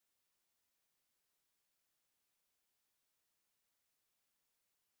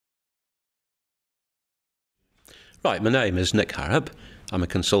Right, my name is Nick Harrop. I'm a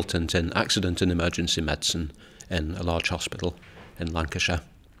consultant in accident and emergency medicine in a large hospital in Lancashire.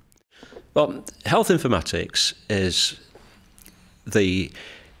 Well, health informatics is the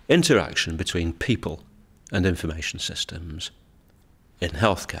interaction between people and information systems in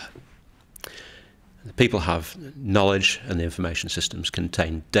healthcare. People have knowledge and the information systems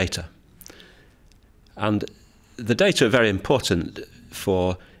contain data. And the data are very important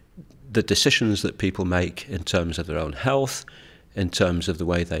for the decisions that people make in terms of their own health, in terms of the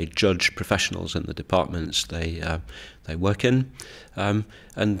way they judge professionals in the departments they work in,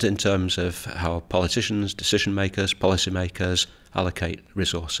 and in terms of how politicians, decision makers, policy makers allocate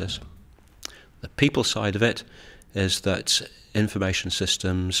resources. The people side of it is that information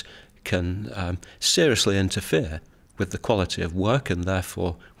systems can seriously interfere with the quality of work and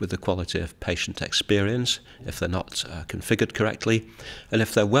therefore with the quality of patient experience if they're not configured correctly. And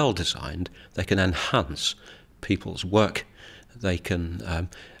if they're well designed, they can enhance people's work. They can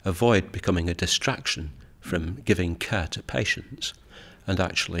avoid becoming a distraction from giving care to patients and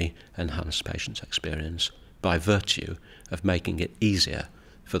actually enhance patients' experience by virtue of making it easier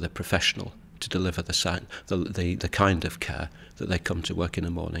for the professional to deliver the kind of care that they come to work in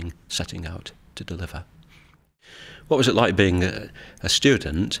the morning setting out to deliver. What was it like being a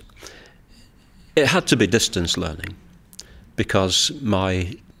student? It had to be distance learning because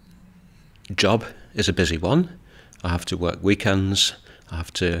my job is a busy one. I have to work weekends, I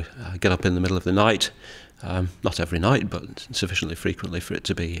have to get up in the middle of the night, not every night, but sufficiently frequently for it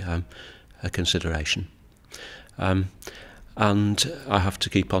to be a consideration. And I have to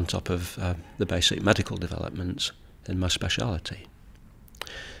keep on top of the basic medical developments in my speciality.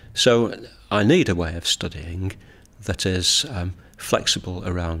 So I need a way of studying that is flexible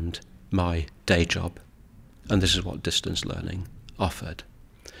around my day job, and this is what distance learning offered.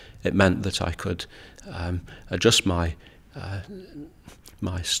 It meant that I could adjust my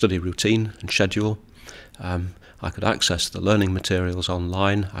study routine and schedule. I could access the learning materials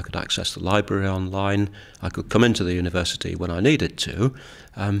online, I could access the library online, I could come into the university when I needed to,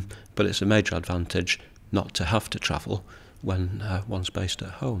 but it's a major advantage not to have to travel when one's based at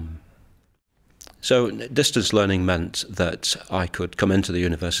home. So distance learning meant that I could come into the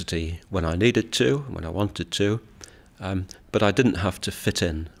university when I needed to, when I wanted to, but I didn't have to fit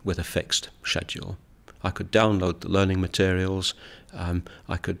in with a fixed schedule. I could download the learning materials,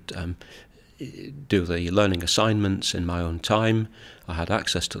 I could do the learning assignments in my own time, I had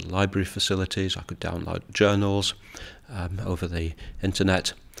access to the library facilities, I could download journals over the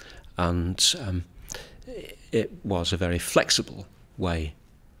internet, and it was a very flexible way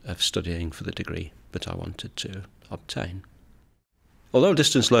of studying for the degree that I wanted to obtain. Although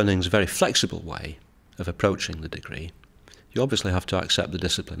distance learning is a very flexible way of approaching the degree, you obviously have to accept the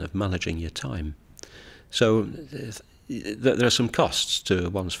discipline of managing your time. So there are some costs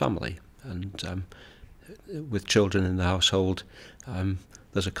to one's family, and with children in the household,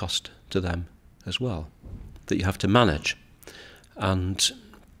 there's a cost to them as well that you have to manage. And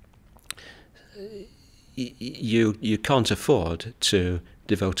you can't afford to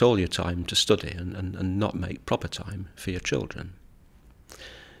devote all your time to study and not make proper time for your children.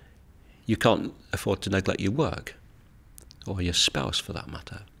 You can't afford to neglect your work, or your spouse for that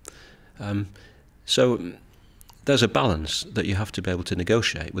matter. So there's a balance that you have to be able to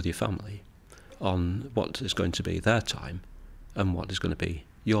negotiate with your family on what is going to be their time and what is going to be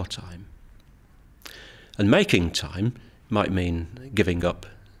your time. And making time might mean giving up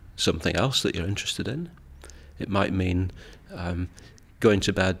something else that you're interested in. It might mean going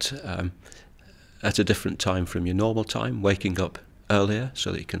to bed at a different time from your normal time, waking up earlier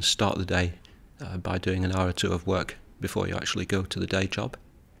so that you can start the day by doing an hour or two of work before you actually go to the day job.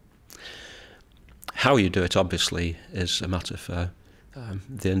 How you do it, obviously, is a matter for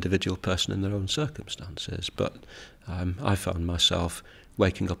the individual person in their own circumstances, but I found myself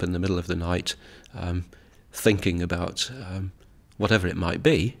waking up in the middle of the night thinking about whatever it might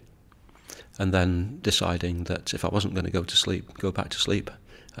be, and then deciding that if I wasn't going to go back to sleep,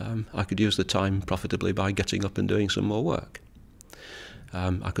 I could use the time profitably by getting up and doing some more work.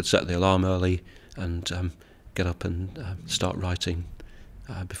 I could set the alarm early and get up and start writing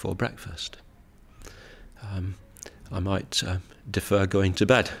before breakfast. I might defer going to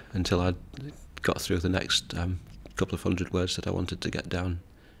bed until I'd got through the next couple of hundred words that I wanted to get down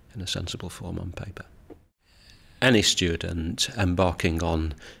in a sensible form on paper. Any student embarking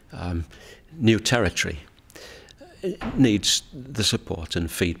on new territory needs the support and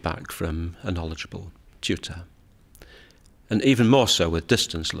feedback from a knowledgeable tutor. And even more so with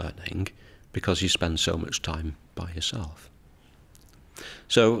distance learning, because you spend so much time by yourself.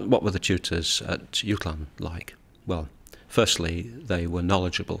 So what were the tutors at UCLan like? Well, firstly, they were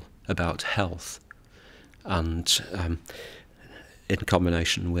knowledgeable about health, and in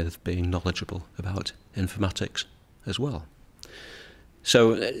combination with being knowledgeable about informatics as well.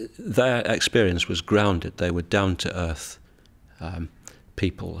 So their experience was grounded. They were down-to-earth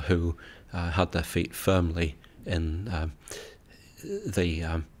people who had their feet firmly in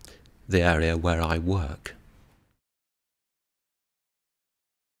the area where I work.